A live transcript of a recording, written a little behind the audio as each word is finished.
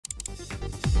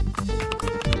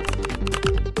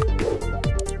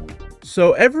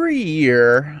So every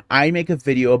year I make a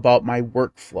video about my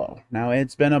workflow. Now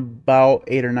it's been about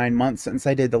 8 or 9 months since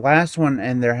I did the last one,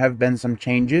 and there have been some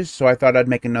changes, so I thought I'd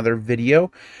make another video.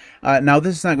 Now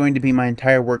this is not going to be my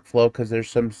entire workflow because there's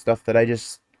some stuff that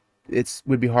it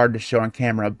would be hard to show on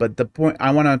camera, but the point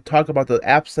I want to talk about the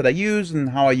apps that I use and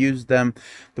how I use them,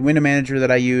 the window manager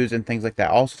that I use, and things like that.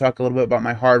 I'll also talk a little bit about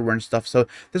my hardware and stuff. So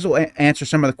this will answer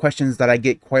some of the questions that I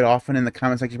get quite often in the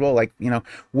comment section below, like,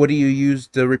 what do you use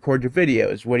to record your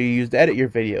videos? What do you use to edit your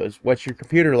videos? What's your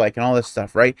computer like? And all this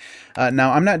stuff, right?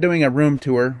 Now I'm not doing a room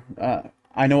tour.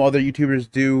 I know other YouTubers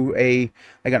do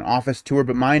an office tour,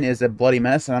 but mine is a bloody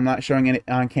mess, and I'm not showing it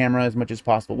on camera as much as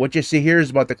possible. What you see here is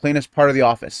about the cleanest part of the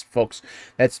office, folks.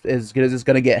 That's as good as it's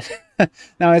gonna get.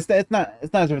 Now it's not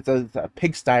as if it's a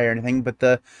pigsty or anything,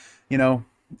 but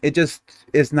it just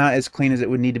is not as clean as it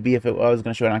would need to be if I was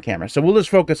going to show it on camera. So we'll just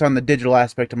focus on the digital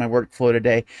aspect of my workflow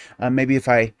today. Maybe if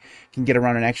I can get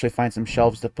around and actually find some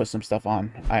shelves to put some stuff on,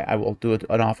 I will do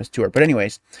an office tour. But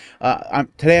anyways,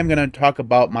 today I'm going to talk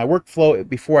about my workflow.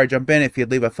 Before I jump in, if you'd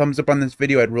leave a thumbs up on this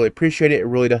video, I'd really appreciate it. It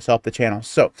really does help the channel.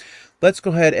 So let's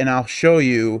go ahead and I'll show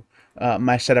you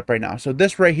my setup right now. So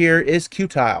this right here is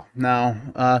Qtile.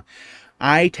 Now,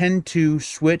 I tend to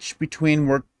switch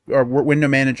between window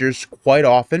managers quite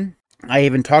often. I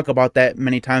even talk about that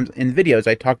many times in videos.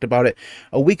 I talked about it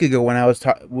a week ago when I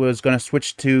was going to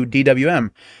switch to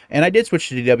DWM, and I did switch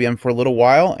to DWM for a little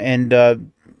while, and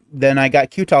then I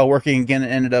got Qtile working again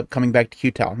and ended up coming back to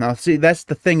Qtile. Now, see, that's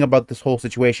the thing about this whole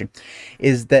situation,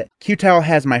 is that Qtile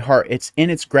has my heart. It's in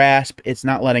its grasp. It's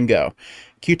not letting go.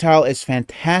 Qtile is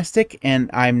fantastic, and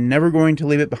I'm never going to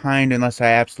leave it behind unless I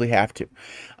absolutely have to.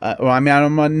 Well, I mean,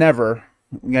 I'm never.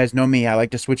 You guys know me. I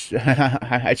like to switch.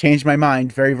 I change my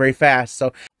mind very, very fast.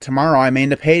 So tomorrow I may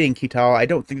end up hating Qtile. I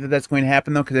don't think that that's going to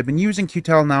happen, though, because I've been using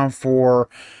Qtile now for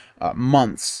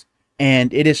months,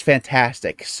 and it is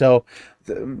fantastic. So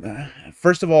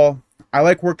first of all, I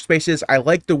like workspaces. I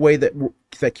like the way that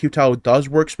Qtile does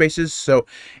workspaces. So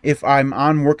if I'm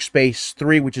on workspace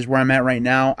 3, which is where I'm at right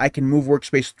now, I can move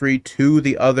workspace 3 to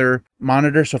the other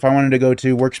monitor. So if I wanted to go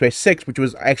to workspace 6, which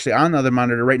was actually on the other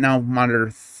monitor, right now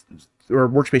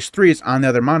workspace 3 is on the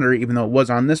other monitor, even though it was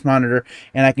on this monitor,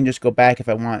 and I can just go back if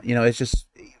I want. It's just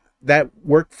that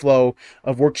workflow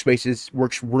of workspaces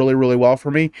works really, really well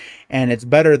for me, and it's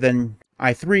better than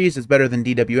i3s, it's better than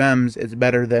DWMs, it's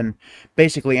better than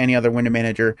basically any other window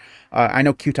manager. I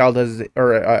know Qtile does it,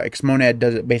 or Xmonad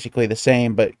does it basically the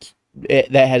same, but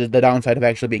that has the downside of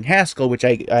actually being Haskell, which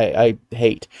I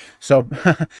hate. So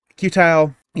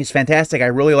Qtile is fantastic. I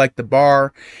really like the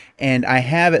bar, and I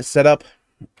have it set up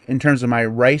in terms of my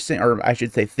ricing, or I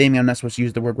should say theming. I'm not supposed to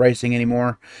use the word ricing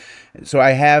anymore. So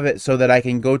I have it so that I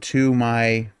can go to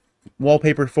my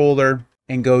wallpaper folder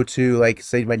and go to, like,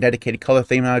 say, my dedicated color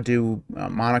theme. I'll do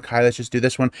Monokai. Let's just do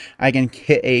this one. I can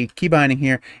hit a key binding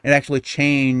here and actually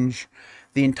change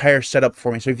the entire setup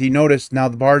for me. So if you notice, now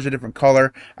the bar's a different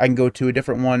color. I can go to a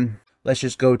different one. Let's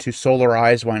just go to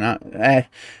Solarize. Why not?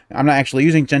 I'm not actually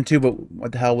using Gen 2, but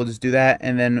what the hell, we'll just do that.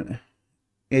 And then,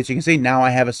 as you can see, now I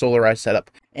have a Solarized setup.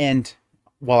 And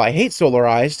while I hate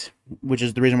Solarized, which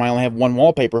is the reason why I only have one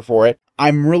wallpaper for it,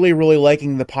 I'm really, really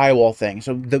liking the Pywall thing.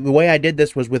 So the way I did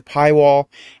this was with Pywall,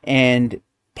 and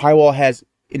Pywall has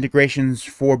integrations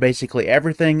for basically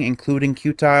everything, including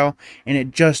Qtile, and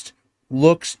it just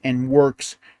looks and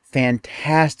works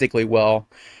fantastically well,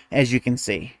 as you can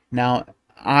see. Now,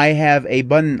 I have a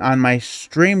button on my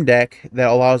Stream Deck that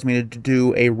allows me to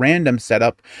do a random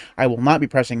setup. I will not be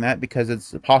pressing that because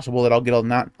it's possible that I'll get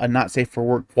a not safe for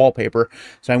work wallpaper,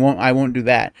 so I won't do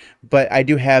that. But I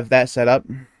do have that set up.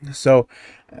 So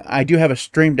I do have a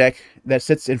Stream Deck that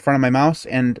sits in front of my mouse,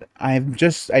 and I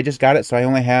just got it, so I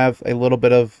only have a little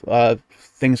bit of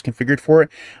things configured for it.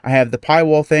 I have the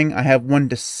Pywall thing. I have one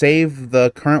to save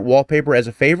the current wallpaper as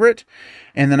a favorite,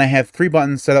 and then I have 3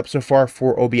 buttons set up so far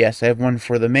for OBS. I have one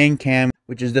for the main cam,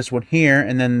 which is this one here,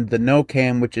 and then the no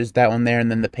cam, which is that one there, and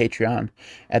then the Patreon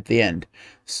at the end.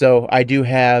 So I do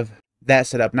have that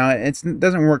set up. Now, it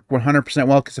doesn't work 100%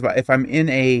 well, because if I'm in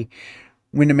a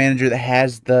window manager that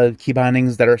has the key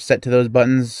bindings that are set to those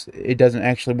buttons, it doesn't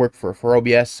actually work for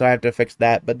OBS, so I have to fix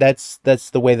that. But that's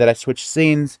the way that I switch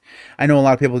scenes. I know a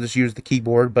lot of people just use the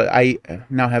keyboard, but I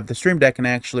now have the Stream Deck, and it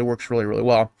actually works really, really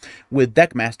well with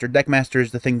Deckmaster. Deckmaster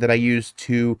is the thing that I use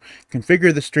to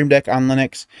configure the Stream Deck on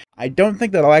Linux. I don't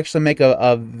think that I'll actually make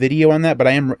a video on that, but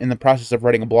I am in the process of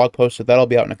writing a blog post, so that'll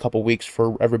be out in a couple weeks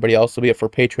for everybody else. It'll be up for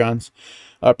patrons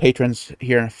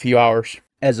here in a few hours,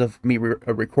 as of me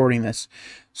recording this.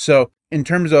 So in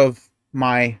terms of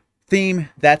my theme,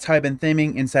 that's how I've been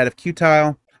theming inside of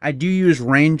Qtile. I do use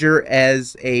Ranger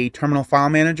as a terminal file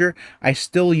manager. I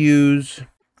still use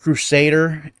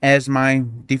Crusader as my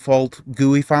default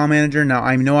GUI file manager. Now,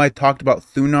 I know I talked about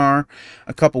Thunar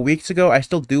a couple weeks ago. I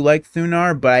still do like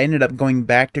Thunar, but I ended up going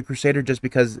back to Crusader just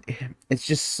because it's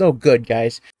just so good,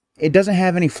 guys. It doesn't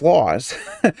have any flaws.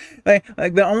 like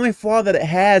the only flaw that it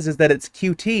has is that it's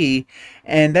Qt,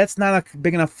 and that's not a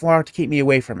big enough flaw to keep me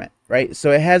away from it, right?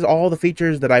 So it has all the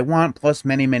features that I want, plus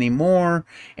many, many more.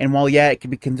 And while, yeah, it could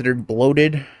be considered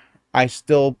bloated, I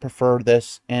still prefer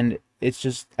this, and it's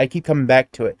just, I keep coming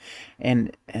back to it,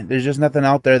 and there's just nothing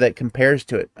out there that compares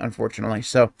to it, unfortunately.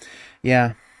 So,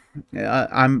 yeah,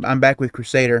 I'm back with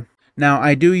Crusader. Now,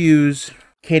 I do use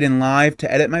Kdenlive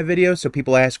to edit my videos. So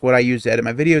people ask what I use to edit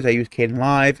my videos. I use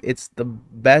Kdenlive. It's the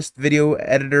best video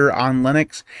editor on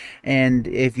Linux. And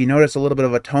if you notice a little bit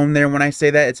of a tone there when I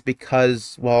say that, it's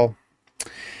because, well,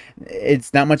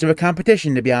 it's not much of a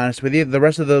competition, to be honest with you. The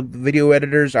rest of the video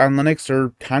editors on Linux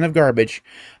are kind of garbage.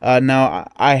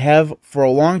 Now, I have for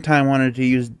a long time wanted to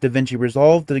use DaVinci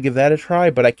Resolve to give that a try,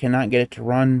 but I cannot get it to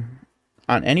run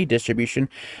on any distribution.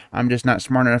 I'm just not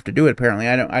smart enough to do it, apparently.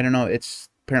 I don't know. It's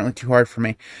apparently too hard for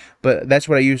me, but that's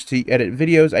what I use to edit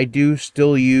videos. I do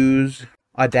still use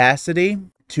Audacity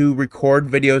to record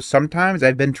videos sometimes.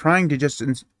 I've been trying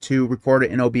to record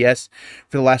it in OBS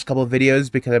for the last couple of videos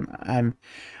because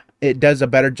it does a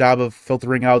better job of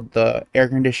filtering out the air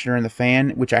conditioner and the fan,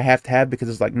 which I have to have because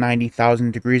it's like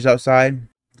 90,000 degrees outside.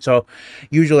 So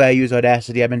usually I use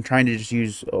Audacity. I've been trying to just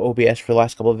use OBS for the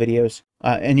last couple of videos.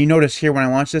 And you notice here when I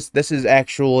launch this is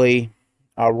actually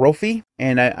Rofi,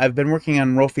 and I've been working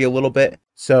on Rofi a little bit,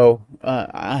 so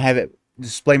I have it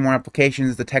display more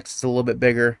applications. The text is a little bit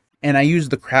bigger, and I use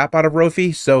the crap out of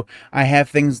Rofi, so I have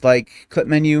things like Clip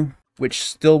Menu, which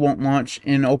still won't launch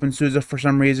in OpenSUSE for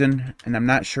some reason, and I'm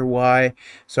not sure why,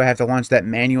 so I have to launch that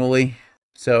manually.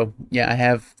 So yeah, I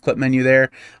have Clip Menu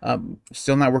there.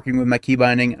 Still not working with my key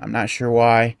binding. I'm not sure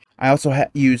why. I also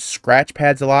use scratch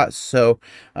pads a lot. So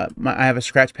I have a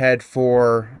scratch pad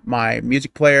for my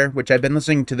music player, which I've been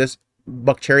listening to this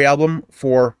Buckcherry album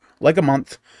for like a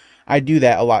month. I do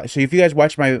that a lot. So if you guys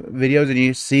watch my videos and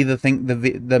you see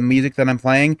the music that I'm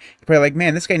playing, you're probably like,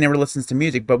 man, this guy never listens to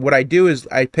music. But what I do is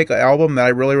I pick an album that I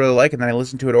really, really like, and then I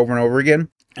listen to it over and over again.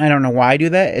 I don't know why I do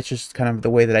that. It's just kind of the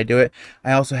way that I do it.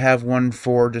 I also have one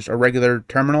for just a regular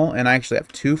terminal, and I actually have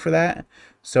two for that.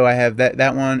 So I have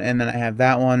that one, and then I have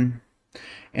that one,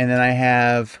 and then I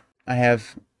have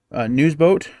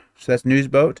Newsboat. So that's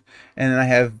Newsboat, and then I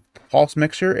have Pulse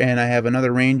Mixer, and I have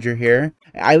another Ranger here.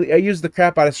 I use the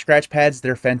crap out of scratch pads.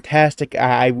 They're fantastic.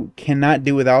 I cannot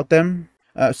do without them.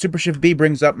 Super Shift B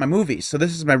brings up my movies. So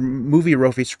this is my movie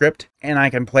Rofi script, and I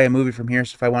can play a movie from here.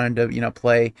 So if I wanted to,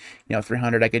 play,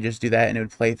 300, I could just do that, and it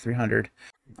would play 300.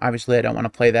 Obviously, I don't want to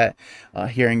play that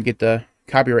here and get the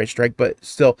copyright strike, but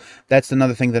still, that's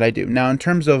another thing that I do. Now, in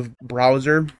terms of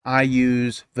browser, I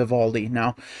use Vivaldi.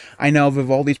 Now, I know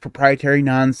Vivaldi's proprietary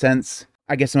nonsense.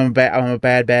 I guess I'm a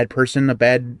bad person, a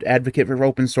bad advocate for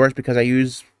open source because I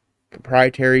use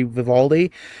proprietary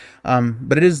Vivaldi.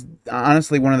 But it is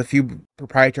honestly one of the few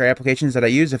proprietary applications that I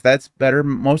use. If that's better,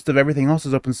 most of everything else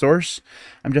is open source.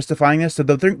 I'm justifying this. So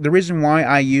the reason why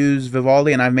I use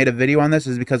Vivaldi, and I've made a video on this,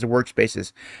 is because of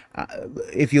workspaces.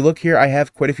 If you look here, I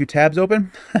have quite a few tabs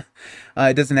open.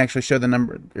 It doesn't actually show the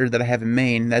number that I have in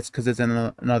main. That's because it's in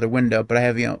another window. But I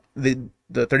have the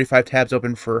 35 tabs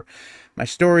open for my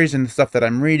stories and the stuff that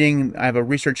I'm reading. I have a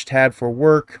research tab for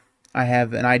work. I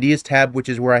have an ideas tab, which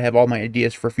is where I have all my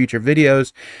ideas for future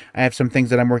videos. I have some things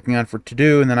that I'm working on for to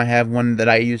do, and then I have one that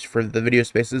I use for the video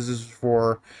space. This is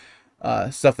for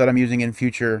stuff that I'm using in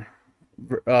future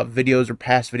videos or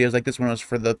past videos. Like this one was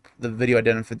for the video I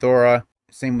did on Fedora.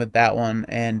 Same with that one,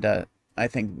 and I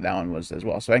think that one was as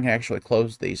well. So I can actually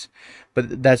close these.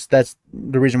 But that's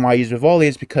the reason why I use Vivaldi,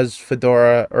 is because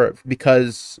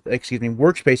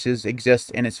workspaces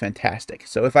exist, and it's fantastic.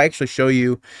 So if I actually show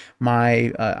you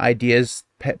my ideas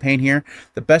pane here,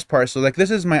 the best part, so like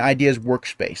this is my ideas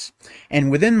workspace,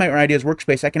 and within my ideas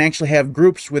workspace I can actually have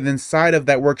groups within inside of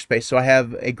that workspace. So I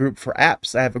have a group for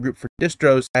apps, I have a group for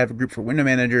distros, I have a group for window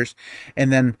managers,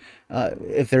 and then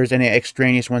if there's any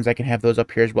extraneous ones, I can have those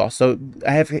up here as well. So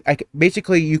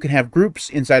basically you can have groups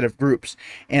inside of groups,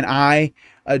 and I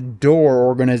adore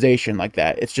organization like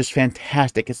that. It's just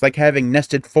fantastic. It's like having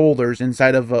nested folders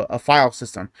inside of a file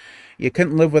system. You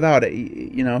couldn't live without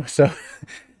it, so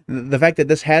the fact that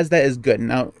this has that is good.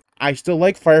 Now, I still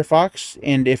like Firefox,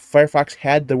 and if Firefox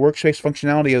had the workspace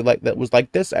functionality that was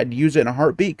like this, I'd use it in a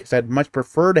heartbeat, because I'd much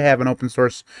prefer to have an open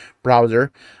source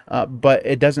browser, but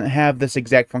it doesn't have this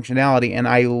exact functionality, and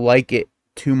I like it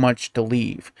too much to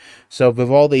leave. So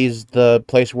Vivaldi is the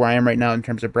place where I am right now in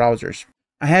terms of browsers.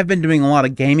 I have been doing a lot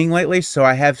of gaming lately, so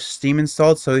I have Steam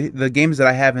installed. So the games that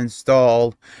I have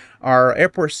installed are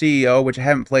Airport CEO, which I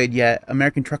haven't played yet,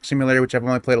 American Truck Simulator, which I've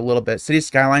only played a little bit, City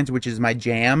Skylines, which is my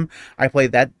jam. I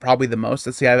played that probably the most.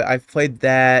 Let's see, I've played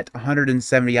that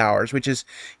 170 hours, which is,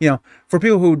 you know, for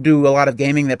people who do a lot of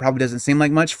gaming, that probably doesn't seem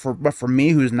like much. But for me,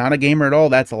 who's not a gamer at all,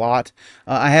 that's a lot.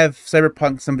 I have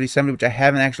Cyberpunk 2070, which I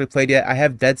haven't actually played yet. I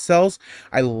have Dead Cells.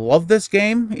 I love this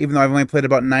game, even though I've only played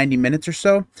about 90 minutes or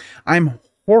so. I'm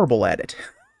horrible at it.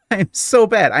 I'm so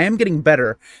bad. I am getting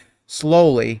better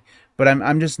slowly, but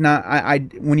I'm just not.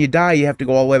 When you die, you have to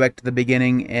go all the way back to the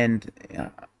beginning, and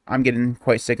I'm getting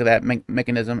quite sick of that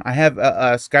mechanism. I have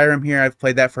Skyrim here. I've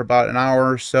played that for about an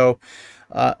hour or so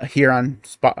here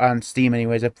on Steam.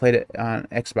 Anyways, I played it on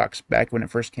Xbox back when it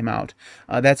first came out.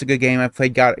 That's a good game. I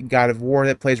played God of War.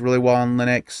 That plays really well on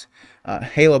Linux.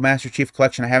 Halo Master Chief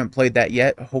Collection. I haven't played that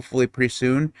yet. Hopefully, pretty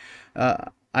soon.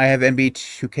 I have NBA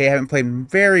 2K. I haven't played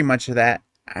very much of that.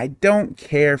 I don't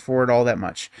care for it all that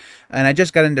much. And I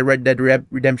just got into Red Dead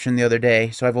Redemption the other day,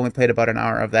 so I've only played about an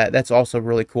hour of that. That's also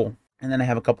really cool. And then I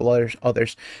have a couple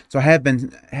others. So I have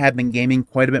been gaming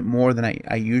quite a bit more than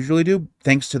I usually do,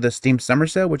 thanks to the Steam Summer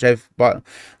Sale, which I've bought.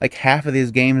 Like half of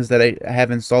these games that I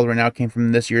have installed right now came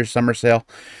from this year's Summer Sale.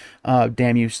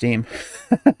 Damn you, Steam.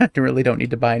 I really don't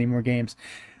need to buy any more games.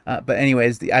 But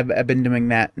anyways, I've been doing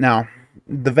that. Now,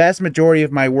 the vast majority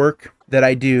of my work that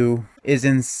I do is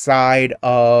inside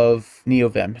of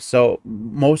NeoVim. So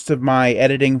most of my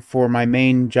editing for my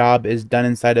main job is done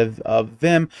inside of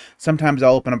Vim. Sometimes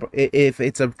I'll open up, if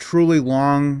it's a truly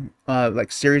long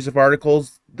like series of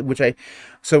articles,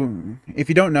 so if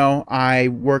you don't know, I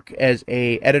work as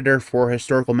a editor for a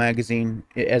historical magazine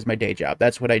as my day job.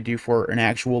 That's what I do for an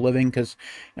actual living, because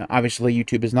obviously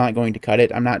YouTube is not going to cut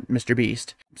it. I'm not Mr.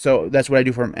 Beast. So that's what I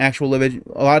do for an actual living.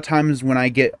 A lot of times when I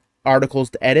get articles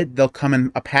to edit, they'll come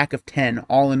in a pack of 10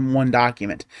 all in one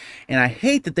document, and I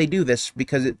hate that they do this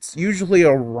because it's usually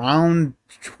around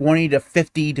 20 to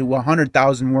 50 to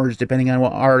 100,000 words depending on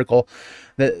what article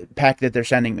pack that they're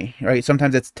sending me, right?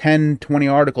 Sometimes it's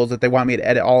 10-20 articles that they want me to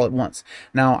edit all at once.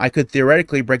 Now I could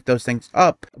theoretically break those things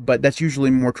up, but that's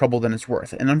usually more trouble than it's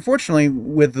worth. And unfortunately,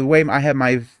 with the way I have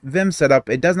my Vim set up,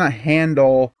 it does not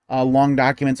handle long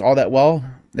documents all that well.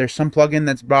 There's some plugin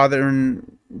that's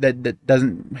bothering that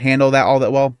doesn't handle that all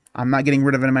that well. I'm not getting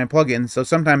rid of it in my plugins, so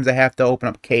sometimes I have to open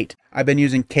up Kate. I've been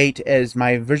using Kate as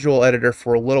my visual editor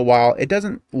for a little while. It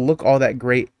doesn't look all that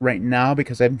great right now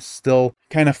because I'm still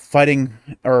kind of fighting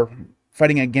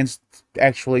against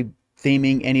actually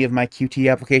theming any of my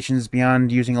Qt applications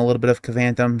beyond using a little bit of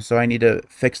Cavantum, so I need to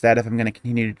fix that if I'm going to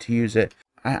continue to use it.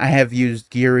 I have used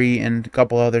Geary and a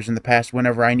couple others in the past.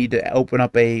 Whenever I need to open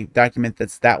up a document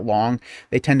that's that long,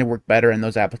 they tend to work better in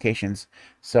those applications.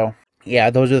 So yeah,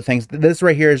 those are the things. This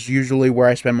right here is usually where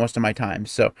I spend most of my time.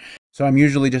 So I'm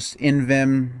usually just in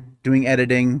Vim doing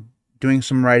editing, doing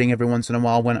some writing every once in a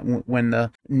while when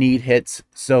the need hits.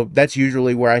 So that's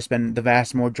usually where I spend the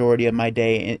vast majority of my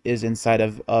day, is inside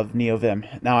of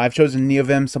NeoVim. Now I've chosen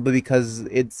NeoVim simply because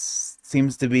it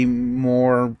seems to be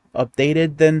more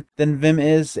updated than Vim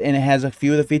is, and it has a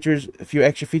few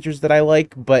extra features that I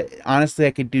like. But honestly,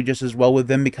 I could do just as well with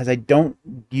Vim because I don't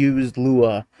use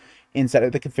Lua inside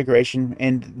of the configuration.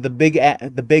 And the big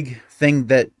thing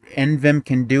that NVim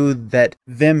can do that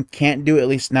Vim can't do, at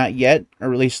least not yet,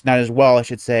 or at least not as well, I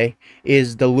should say,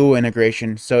 is the Lua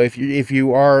integration. So if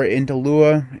you are into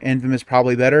Lua, NVim is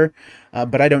probably better,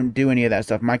 but I don't do any of that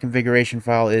stuff. My configuration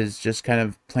file is just kind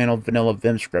of plain old vanilla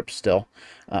Vim script still.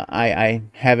 I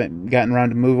haven't gotten around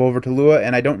to move over to Lua,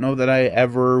 and I don't know that I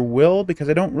ever will, because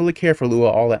I don't really care for Lua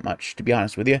all that much, to be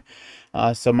honest with you.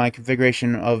 So my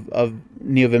configuration of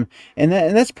NeoVim, and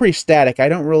that's pretty static. I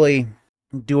don't really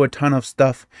do a ton of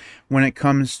stuff when it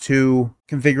comes to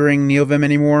configuring NeoVim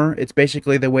anymore. It's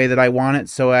basically the way that I want it,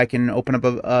 so I can open up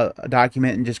a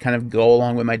document and just kind of go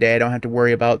along with my day. I don't have to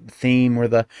worry about the theme or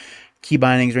the key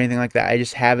bindings or anything like that. I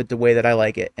just have it the way that I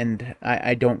like it, and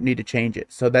I don't need to change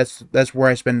it. So that's where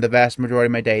I spend the vast majority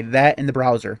of my day. That and the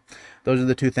browser. Those are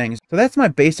the two things. So that's my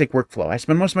basic workflow. I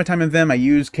spend most of my time in Vim. I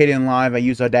use Kdenlive. I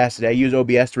use Audacity. I use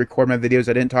OBS to record my videos.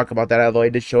 I didn't talk about that, although I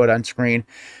did show it on screen.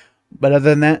 But other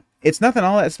than that, it's nothing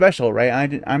all that special,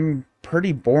 right? I'm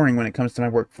pretty boring when it comes to my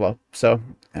workflow. So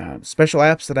special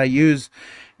apps that I use,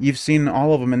 you've seen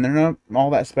all of them, and they're not all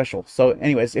that special. So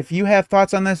anyways, if you have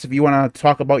thoughts on this, if you want to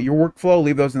talk about your workflow,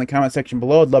 leave those in the comment section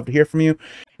below. I'd love to hear from you.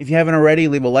 If you haven't already,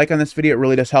 leave a like on this video. It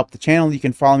really does help the channel. You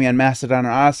can follow me on Mastodon or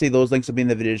Odyssey. Those links will be in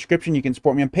the video description. You can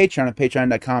support me on Patreon at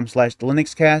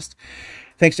patreon.com/thelinuxcast.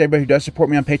 Thanks to everybody who does support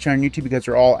me on Patreon and YouTube, because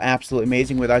they're all absolutely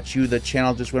amazing. Without you, the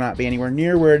channel just would not be anywhere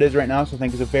near where it is right now. So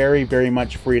thank you so very, very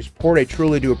much for your support. I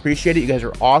truly do appreciate it. You guys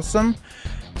are awesome.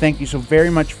 Thank you so very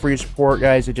much for your support,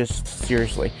 guys. It just,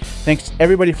 seriously. Thanks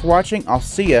everybody for watching. I'll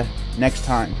see you next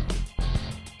time.